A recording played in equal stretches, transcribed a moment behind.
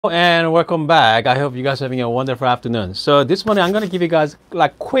And welcome back. I hope you guys are having a wonderful afternoon. So this morning I'm going to give you guys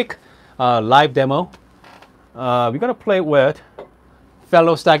like quick live demo. We're going to play with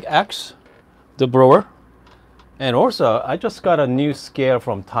fellow Stagg X, the Brewer. And also I just got a new scale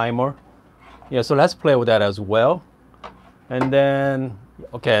from Timer. Yeah, so let's play with that as well. And then,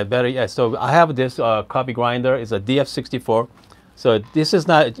 okay, so I have this coffee grinder. It's a DF64. So this is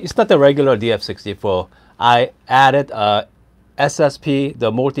it's not the regular DF64. I added SSP,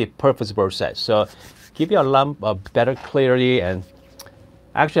 the multi-purpose Burrs set. So give you a lot better clarity, and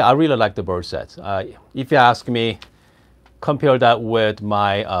actually I really like the Burrs sets. If you ask me, compare that with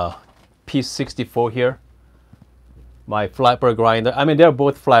my P64 here, my flapper grinder. I mean, they're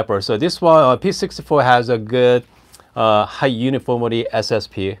both flappers. So this one, P64 has a good high uniformity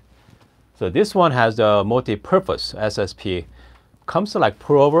SSP. So this one has the multi-purpose SSP. Comes to like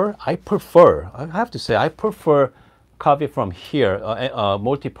pour over, I have to say, I prefer coffee from here,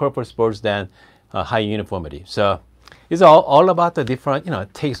 multi-purpose Burrs than high uniformity. So it's all about the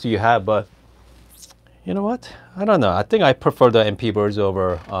different, taste you have. But you know what? I don't know. I think I prefer the MP Burrs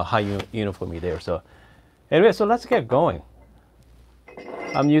over high uniformity there. So anyway, so let's get going.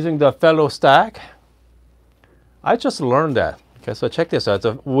 I'm using the fellow Stagg. I just learned that. Okay, so check this out.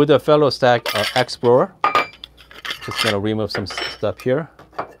 So with the fellow Stagg X Brewer, just gonna remove some stuff here.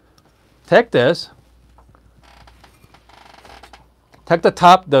 Take this. Take the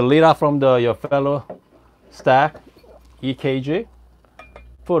top, the lid off from your fellow Stagg EKG.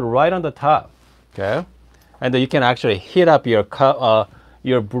 Put right on the top, okay? And then you can actually heat up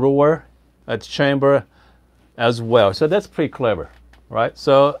your brewer chamber as well. So that's pretty clever, right?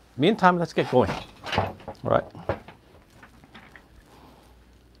 So meantime, let's get going, right?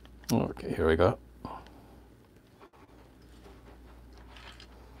 Okay, here we go.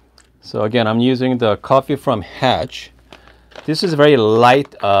 So again, I'm using the coffee from Hatch. This is very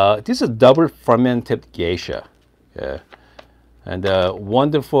light. This is double fermented geisha. Yeah. And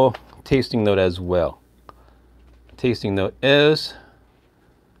wonderful tasting note as well. Tasting note is,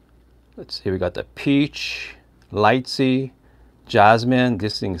 let's see, we got the peach, lightsy, jasmine.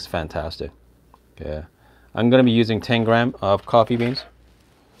 This thing is fantastic. Yeah. I'm going to be using 10 grams of coffee beans.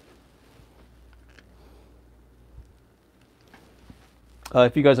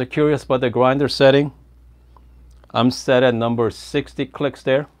 If you guys are curious about the grinder setting, I'm set at number 60 clicks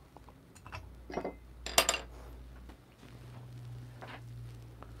there.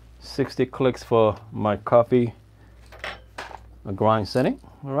 $60 clicks for my coffee grind setting.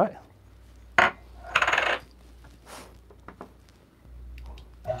 All right.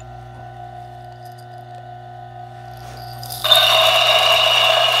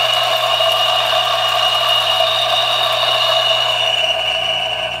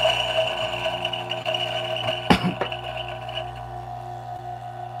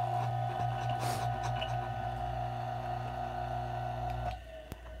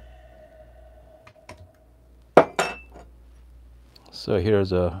 So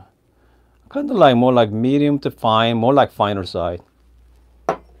here's a kind of like more like medium to fine, more like finer side.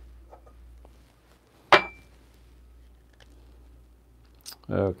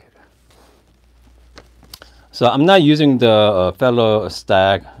 Okay. So I'm not using the fellow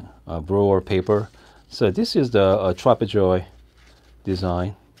Stagg Brewer paper. So this is the Trapezoid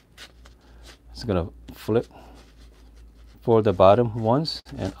design. It's gonna flip for the bottom once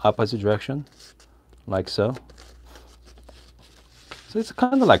and opposite direction, like so. So it's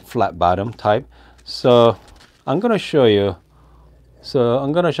kind of like flat bottom type. So I'm going to show you. So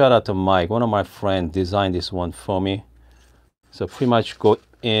I'm going to shout out to Mike. One of my friends designed this one for me. So pretty much go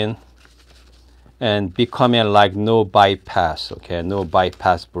in and becoming like no bypass. Okay, no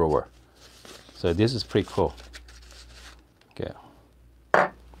bypass brewer. So this is pretty cool. Okay.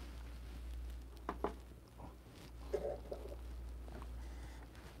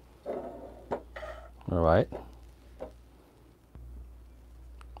 All right.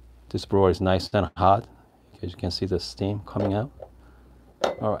 This brewer is nice and hot. As you can see the steam coming out.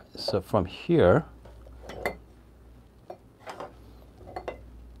 All right, so from here,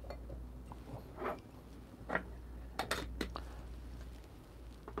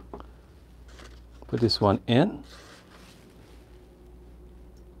 put this one in.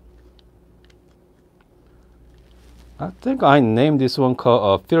 I think I named this one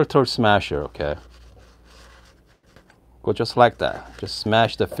called a filter smasher, okay? Go just like that. Just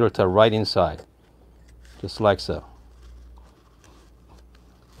smash the filter right inside. Just like so.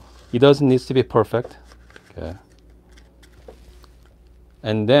 It doesn't need to be perfect. Okay.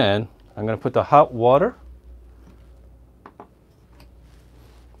 And then I'm going to put the hot water.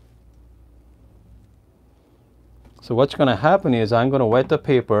 So what's going to happen is I'm going to wet the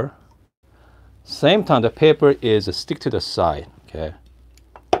paper. Same time the paper is stick to the side. Okay.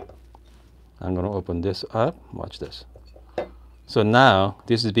 I'm going to open this up. Watch this. So now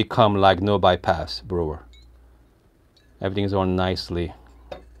this has become like no bypass brewer. Everything is all nicely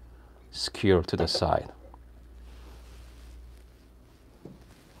secured to the side.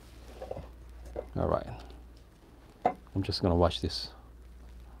 All right. I'm just going to watch this.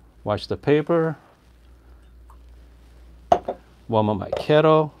 Watch the paper. Warm up my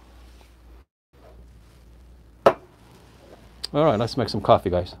kettle. All right, let's make some coffee,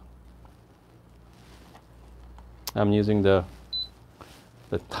 guys. I'm using the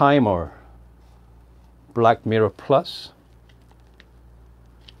timer Black Mirror Plus.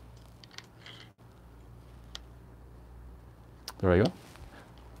 There you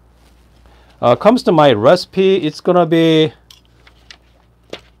go. Comes to my recipe, it's gonna be,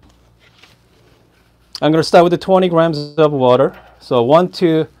 I'm gonna start with the 20 grams of water. So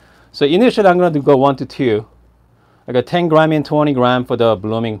so initially I'm gonna go 1 to 2. I got 10 gram and 20 gram for the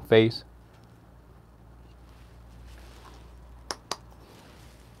blooming phase.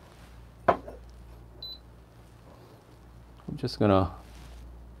 I'm just gonna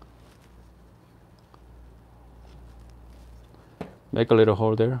make a little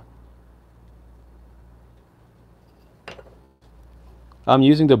hole there. I'm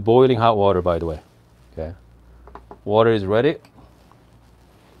using the boiling hot water, by the way. Okay, water is ready.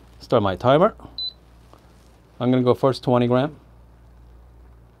 Start my timer. I'm gonna go first 20 gram.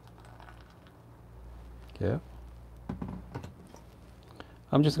 Okay.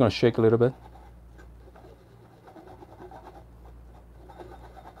 I'm just gonna shake a little bit.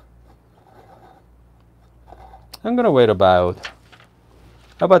 I'm gonna wait about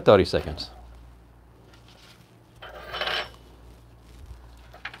 30 seconds.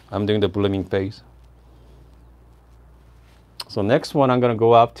 I'm doing the blooming phase. So next one, I'm gonna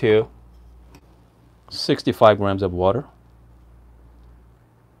go up to 65 grams of water.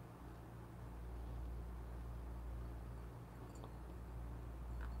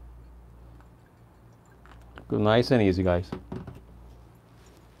 Go nice and easy, guys.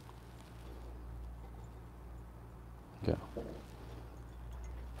 Okay.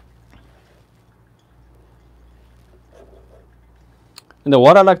 And then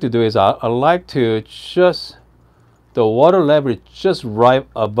what I like to do is I like to just, the water level is just right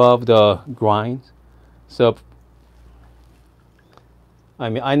above the grind. So, I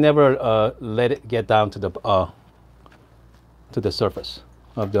mean, I never let it get down to the surface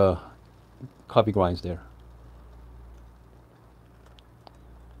of the coffee grinds there.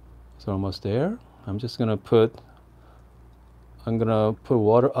 It's almost there. I'm gonna put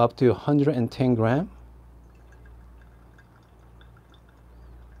water up to 110 gram.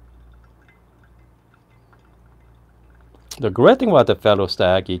 The great thing about the fellow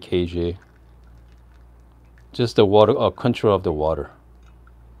Stagg EKG, just the water, control of the water.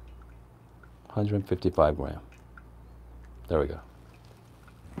 155 gram. There we go.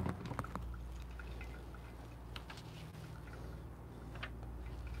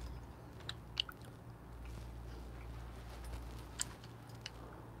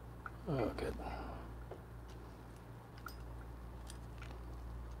 Oh, good.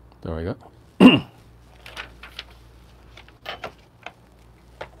 There we go.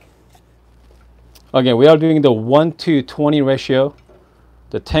 Again, we are doing the 1 to 20 ratio.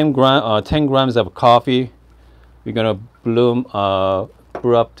 The 10 grams of coffee, we're gonna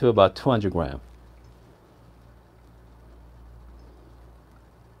brew up to about 200 grams.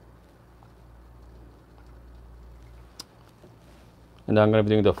 And I'm gonna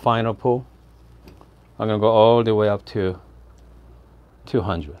be doing the final pull. I'm gonna go all the way up to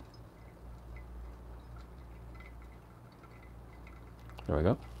 200. There we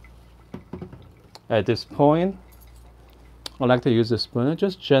go. At this point, I like to use the spoon and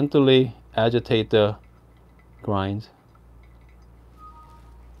just gently agitate the grinds.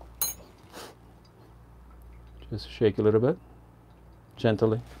 Just shake a little bit,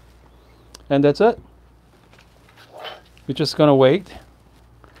 gently. And that's it. We're just gonna wait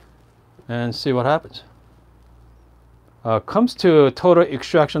and see what happens. Comes to total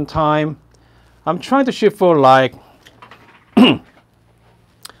extraction time, I'm trying to shoot for like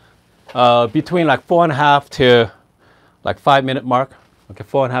between like 4.5 to like 5 minute mark. Okay,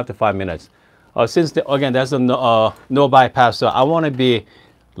 4.5 to 5 minutes. Since again, there's a no bypass, so I want to be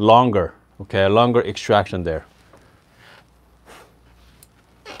longer. Okay, longer extraction there.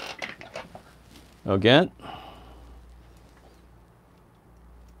 Again.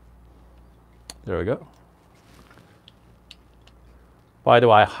 There we go. By the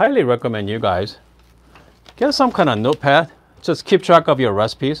way, I highly recommend you guys Get some kind of notepad. Just keep track of your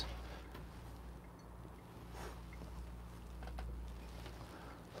recipes.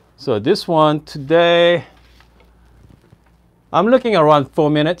 So this one today, I'm looking around 4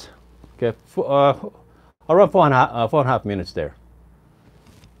 minutes. Okay, around four and a half minutes there.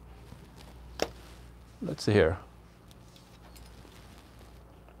 Let's see here.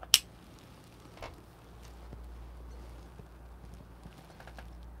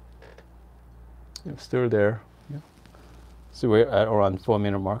 Yeah, still there. Yeah. So we're at around 4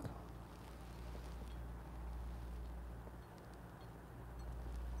 minute mark.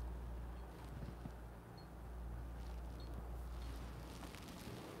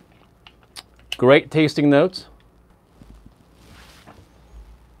 Great tasting notes.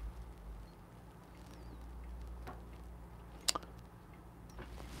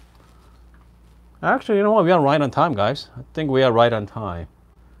 Actually, you know what? We are right on time, guys. I think we are right on time.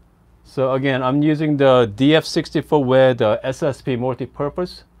 So again, I'm using the DF64 with the SSP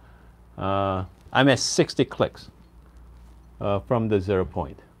multi-purpose. I'm at 60 clicks from the 0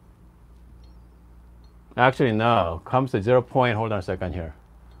 point. Actually, no. Comes to 0 point. Hold on a second here.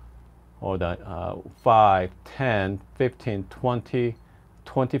 Hold on. 5, 10, 15, 20,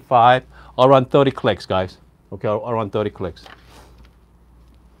 25. Around 30 clicks, guys. Okay, around 30 clicks.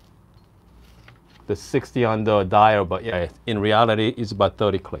 The 60 on the dial, but yeah, in reality, it's about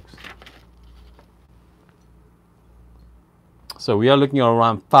 30 clicks. So we are looking at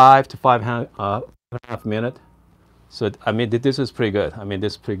around 5 to 5.5 minutes. So I mean, this is pretty good. I mean,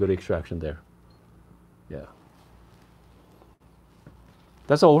 this is pretty good extraction there. Yeah.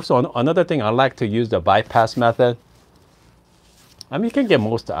 That's also another thing I like to use the bypass method. I mean, you can get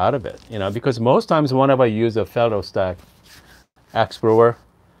most out of it, you know, because most times whenever I use a fellow Stagg X Brewer,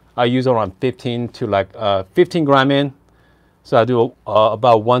 I use around 15 to like 15 gram in. So I do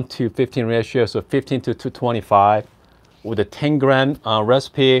about 1 to 15 ratio, so 15 to 225. With a 10 gram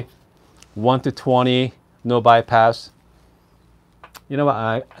recipe, 1 to 20, no bypass. You know what,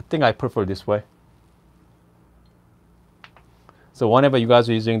 I think I prefer this way. So whenever you guys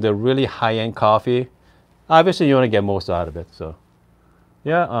are using the really high-end coffee, obviously you want to get most out of it. So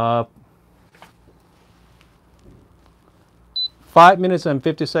yeah, 5 minutes and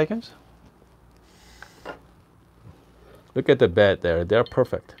 50 seconds. Look at the bed there. They're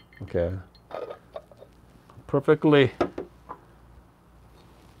perfect. Okay. Perfectly.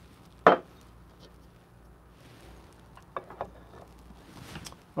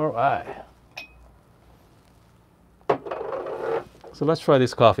 All right. So let's try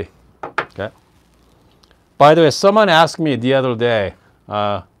this coffee. Okay. By the way, someone asked me the other day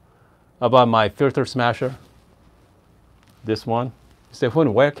about my filter smasher. This one. He said,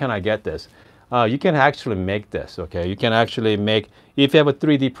 where can I get this? You can actually make this, okay? You can actually make, if you have a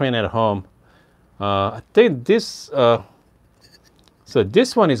 3D print at home, I think this, so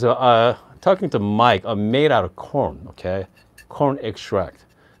this one is, talking to Mike, made out of corn, okay? Corn extract,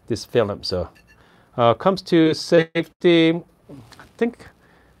 this film. So comes to safety,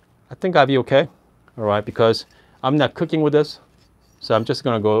 I think I'll be okay, all right? Because I'm not cooking with this. So I'm just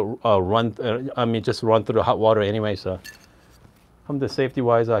gonna go just run through the hot water anyway, so. From the safety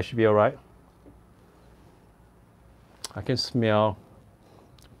wise, I should be all right. I can smell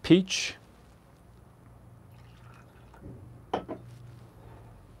peach.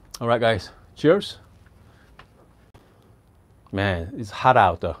 All right, guys, cheers. Man, it's hot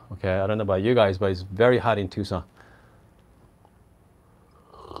out though, okay? I don't know about you guys, but it's very hot in Tucson.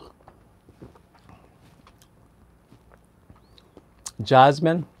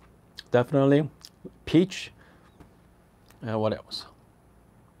 Jasmine, definitely. Peach. And what else?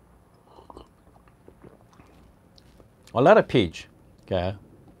 A lot of peach, okay?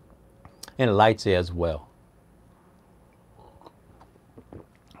 And lightsey as well.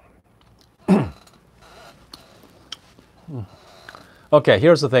 Okay,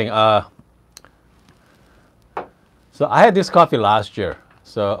 here's the thing. So I had this coffee last year.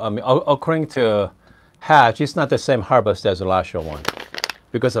 So according to Hatch, it's not the same harvest as the last year one.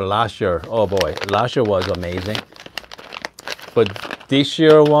 Because the last year, oh boy, last year was amazing. But this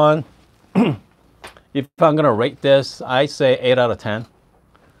year one, if I'm gonna rate this, I say 8 out of 10.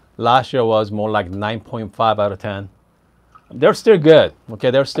 Last year was more like 9.5 out of 10. They're still good,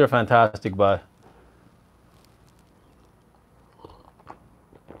 okay? They're still fantastic, but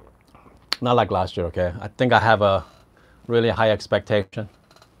not like last year, okay? I think I have a really high expectation.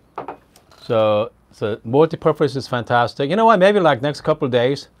 So multi-purpose is fantastic. You know what? Maybe like next couple of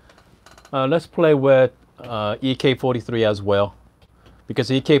days, let's play with EK43 as well,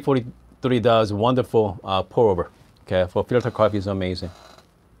 because EK43 does wonderful pour over. Okay, for filter coffee is amazing.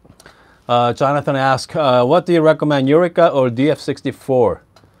 Jonathan asks, what do you recommend, Eureka or DF64?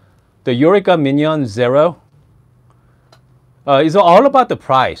 The Eureka Minion Zero is all about the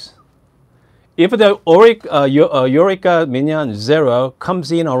price. If the Eureka Minion Zero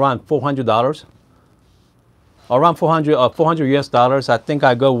comes in around $400, around 400 US dollars, I think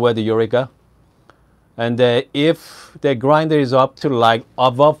I go with the Eureka. And if the grinder is up to like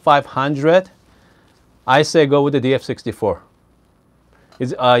above 500, I say go with the DF64.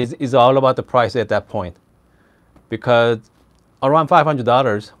 It's all about the price at that point, because around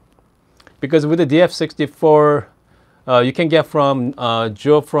 $500. Because with the DF64, you can get from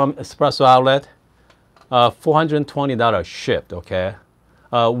Joe from Espresso Outlet, $420 shipped. Okay,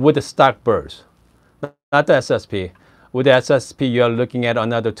 with the stock Burrs, not the SSP. With the SSP, you're looking at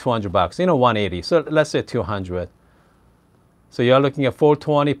another $200. 180. So let's say 200. So you're looking at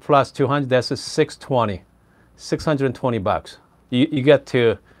 420 plus 200. That's a 620, $620. You get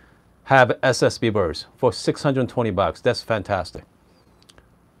to have SSP Burrs for $620. That's fantastic.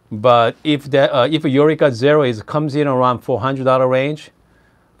 But if Eureka Zero comes in around $400 range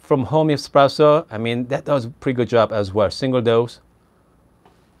from Home Espresso, I mean, that does a pretty good job as well. Single dose.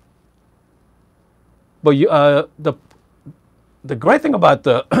 But the great thing about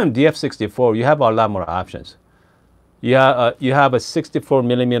the DF64, you have a lot more options. You have a 64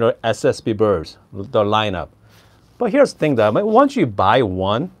 millimeter SSP Burrs, the lineup. But here's the thing though, once you buy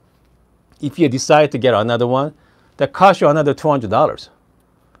one, if you decide to get another one, that costs you another $200.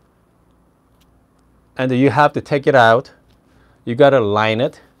 And you have to take it out. You got to line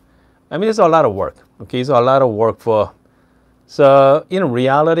it. I mean, it's a lot of work. Okay, it's a lot of work for. So in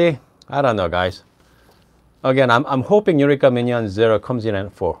reality, I don't know, guys. Again, I'm hoping Eureka Minion Zero comes in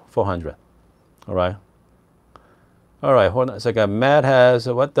at 400. All right. All right, hold on a second. Matt has,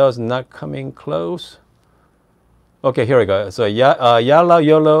 what does not coming close? Okay, here we go. So Yellow,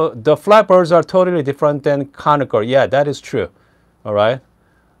 YOLO, the flat Burrs are totally different than conical. Yeah, that is true. All right.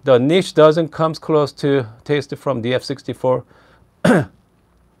 The niche doesn't come close to taste from DF64.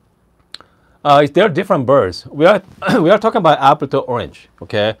 They're different Burrs. We are talking about apple to orange.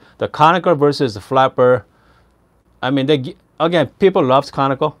 Okay, the conical versus the flat Burr. I mean, again, people loves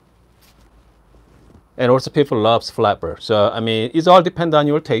conical, and also people loves flat Burr. So I mean, it's all depend on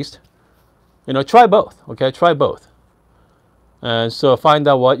your taste. Try both. Okay, try both, and so find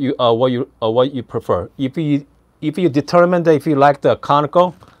out what you prefer. If you determine that if you like the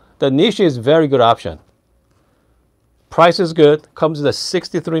conical, the niche is a very good option. Price is good. Comes with a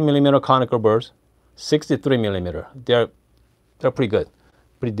 63 millimeter conical Burrs. 63 millimeter. They're pretty good,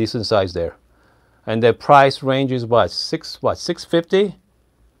 pretty decent size there. And the price range is $650?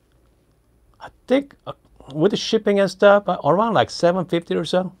 I think with the shipping and stuff, around like $750 or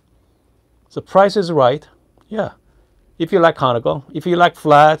so. So price is right. Yeah. If you like conical, if you like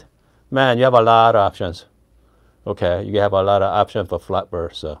flat, man, you have a lot of options. Okay, you have a lot of options for flat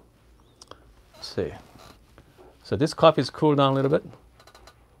Burr. So let's see. So this coffee is cooled down a little bit.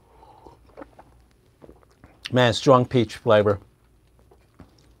 Man, strong peach flavor.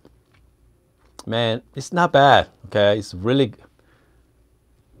 Man, it's not bad. Okay, it's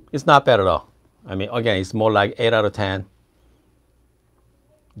not bad at all. I mean, again, it's more like 8 out of 10.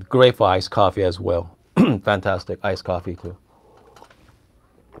 Great for iced coffee as well. Fantastic iced coffee too.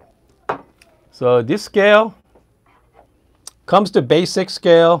 So this scale comes to basic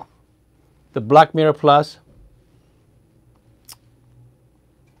scale, the Black Mirror Plus.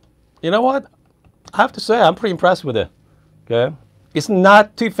 You know what? I have to say I'm pretty impressed with it. Okay, it's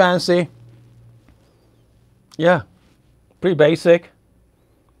not too fancy. Yeah, pretty basic.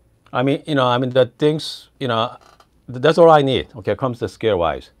 I mean, the things, that's all I need. Okay, it comes to scale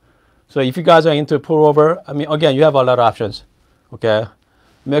wise. So if you guys are into pour over, I mean, again, you have a lot of options. Okay,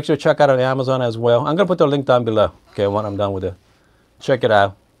 make sure to check out on Amazon as well. I'm gonna put the link down below. Okay, when I'm done with it, check it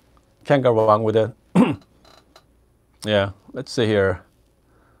out. Can't go wrong with it. Yeah, let's see here.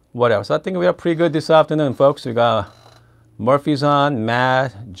 What else? I think we are pretty good this afternoon, folks. We got Murphy's on,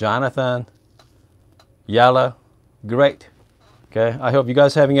 Matt, Jonathan, Yala. Great. Okay, I hope you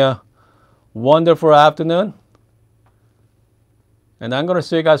guys having a wonderful afternoon. And I'm going to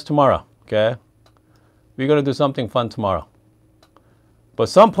see you guys tomorrow. Okay, we're going to do something fun tomorrow. But at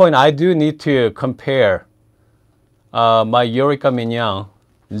some point, I do need to compare my Eureka Minion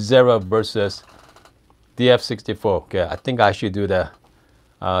Zero versus DF64. Okay, I think I should do that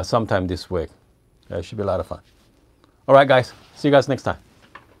sometime this week. It should be a lot of fun. All right, guys. See you guys next time.